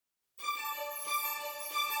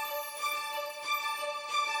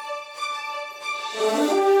Hello,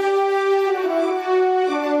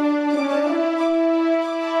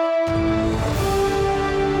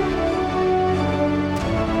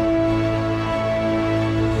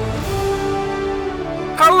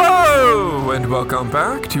 and welcome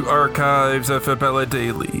back to Archives of Fabella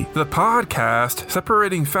Daily, the podcast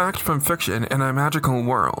separating fact from fiction in a magical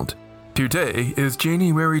world. Today is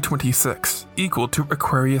January 26th, equal to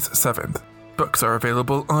Aquarius 7th. Books are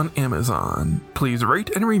available on Amazon. Please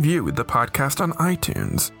rate and review the podcast on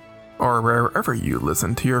iTunes, or wherever you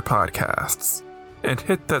listen to your podcasts. And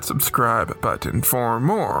hit that subscribe button for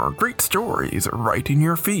more great stories right in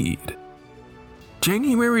your feed.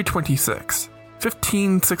 January 26th.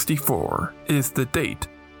 1564 is the date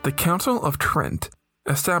the Council of Trent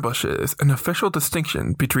establishes an official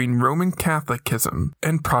distinction between Roman Catholicism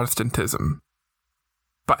and Protestantism.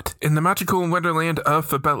 But in the magical wonderland of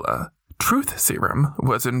Fabella, truth serum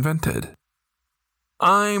was invented.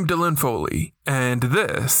 I'm Dylan Foley, and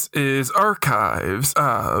this is Archives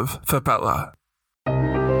of Fabella.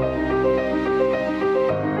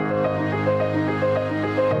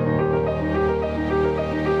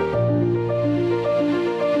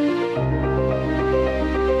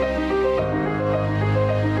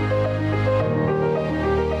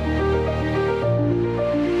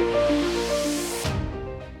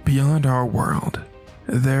 Beyond our world,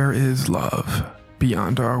 there is love.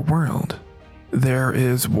 Beyond our world, there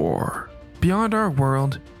is war. Beyond our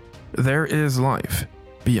world, there is life.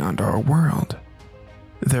 Beyond our world,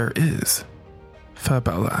 there is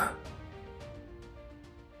Fabella.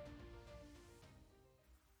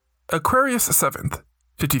 Aquarius 7th,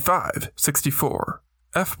 5564,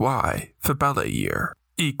 FY Fabella year,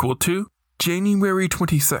 equal to January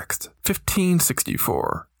 26th,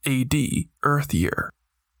 1564, AD Earth year.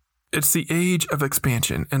 It's the age of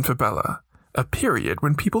expansion in Fabella, a period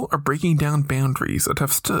when people are breaking down boundaries that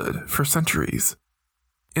have stood for centuries.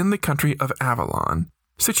 In the country of Avalon,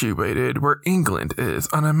 situated where England is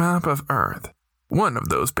on a map of Earth, one of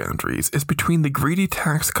those boundaries is between the greedy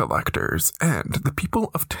tax collectors and the people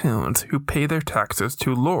of towns who pay their taxes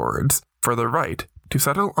to lords for the right to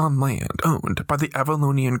settle on land owned by the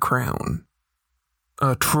Avalonian crown.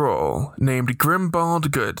 A troll named Grimbald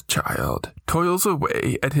Goodchild toils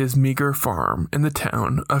away at his meager farm in the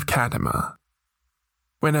town of Kadima.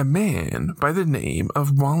 When a man by the name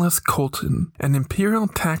of Wallace Colton, an imperial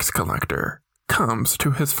tax collector, comes to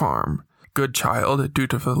his farm, Goodchild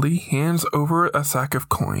dutifully hands over a sack of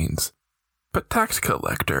coins. But tax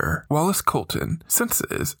collector Wallace Colton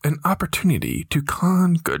senses an opportunity to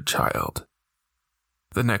con Goodchild.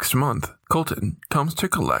 The next month, Colton comes to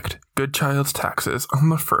collect Goodchild's taxes on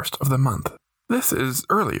the 1st of the month. This is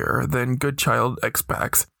earlier than Goodchild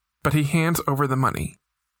expects, but he hands over the money.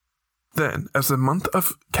 Then, as the month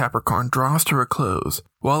of Capricorn draws to a close,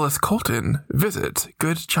 Wallace Colton visits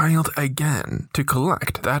Goodchild again to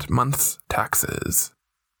collect that month's taxes.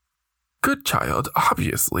 Goodchild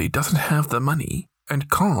obviously doesn't have the money and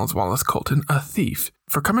calls Wallace Colton a thief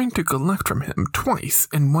for coming to collect from him twice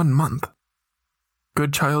in 1 month.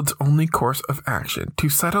 Goodchild's only course of action to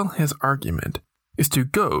settle his argument is to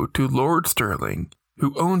go to Lord Sterling,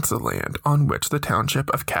 who owns the land on which the township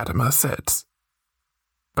of Kadima sits.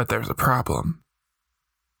 But there's a problem.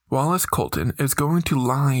 Wallace Colton is going to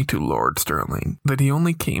lie to Lord Sterling that he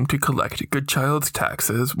only came to collect Goodchild's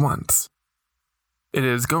taxes once. It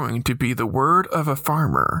is going to be the word of a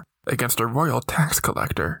farmer against a royal tax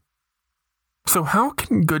collector. So how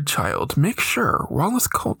can Goodchild make sure Wallace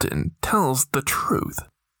Colton tells the truth?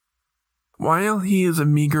 While he is a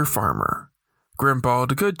meager farmer,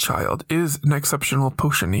 Grimbald Goodchild is an exceptional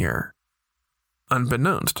potioneer.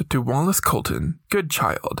 Unbeknownst to Wallace Colton,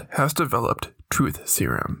 Goodchild has developed truth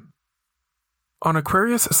serum. On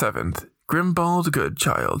Aquarius 7th, Grimbald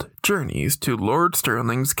Goodchild journeys to Lord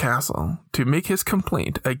Sterling's castle to make his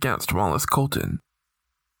complaint against Wallace Colton.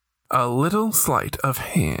 A little sleight of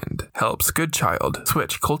hand helps Goodchild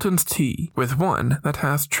switch Colton's tea with one that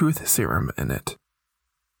has truth serum in it.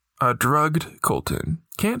 A drugged Colton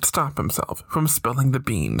can't stop himself from spilling the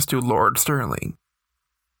beans to Lord Sterling.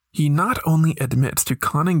 He not only admits to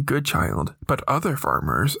conning Goodchild, but other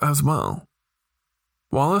farmers as well.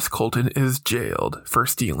 Wallace Colton is jailed for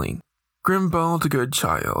stealing. Grimbald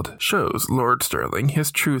Goodchild shows Lord Sterling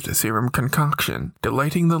his truth serum concoction,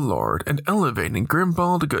 delighting the Lord and elevating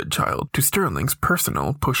Grimbald Goodchild to Sterling's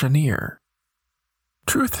personal potioneer.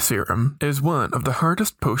 Truth serum is one of the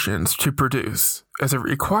hardest potions to produce, as it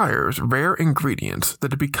requires rare ingredients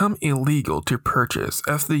that become illegal to purchase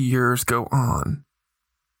as the years go on.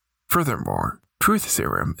 Furthermore, truth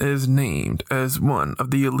serum is named as one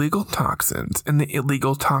of the illegal toxins in the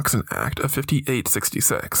Illegal Toxin Act of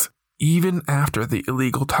 5866, even after the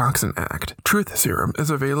Illegal Toxin Act, truth serum is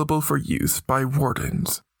available for use by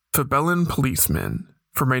wardens, Fabellan policemen,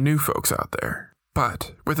 for my new folks out there,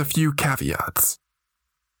 but with a few caveats.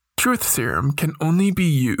 Truth serum can only be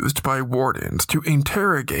used by wardens to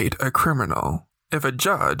interrogate a criminal if a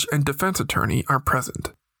judge and defense attorney are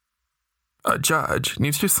present. A judge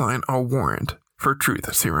needs to sign a warrant for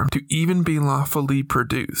truth serum to even be lawfully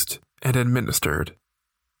produced and administered.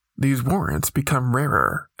 These warrants become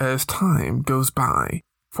rarer as time goes by,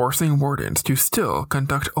 forcing wardens to still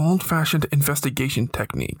conduct old-fashioned investigation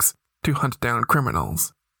techniques to hunt down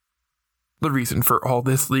criminals. The reason for all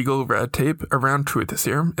this legal red tape around truth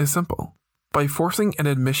serum is simple. By forcing an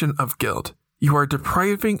admission of guilt, you are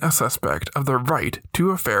depriving a suspect of the right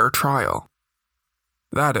to a fair trial.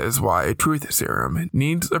 That is why truth serum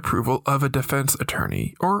needs approval of a defense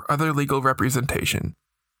attorney or other legal representation.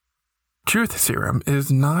 Truth serum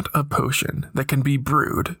is not a potion that can be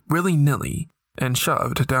brewed willy-nilly and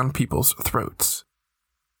shoved down people's throats.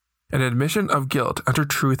 An admission of guilt under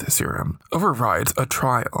truth serum overrides a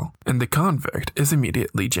trial, and the convict is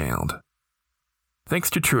immediately jailed. Thanks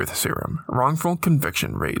to truth serum, wrongful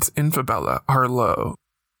conviction rates in Fabella are low,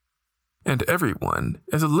 and everyone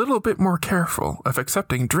is a little bit more careful of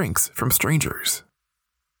accepting drinks from strangers.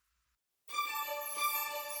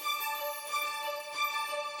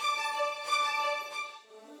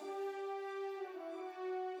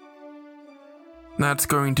 That's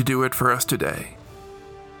going to do it for us today.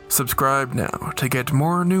 Subscribe now to get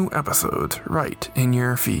more new episodes right in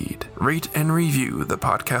your feed. Rate and review the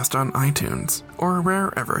podcast on iTunes or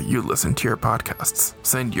wherever you listen to your podcasts.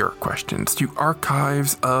 Send your questions to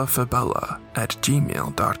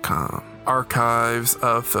archivesoffabella@gmail.com. Archives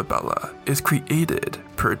of Fabella is created,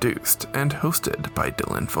 produced, and hosted by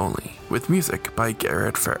Dylan Foley, with music by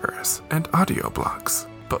Garrett Ferris and audioblocks.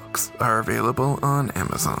 Books are available on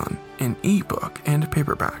Amazon in ebook and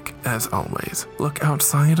paperback. As always, look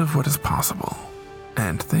outside of what is possible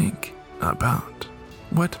and think about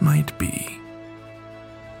what might be.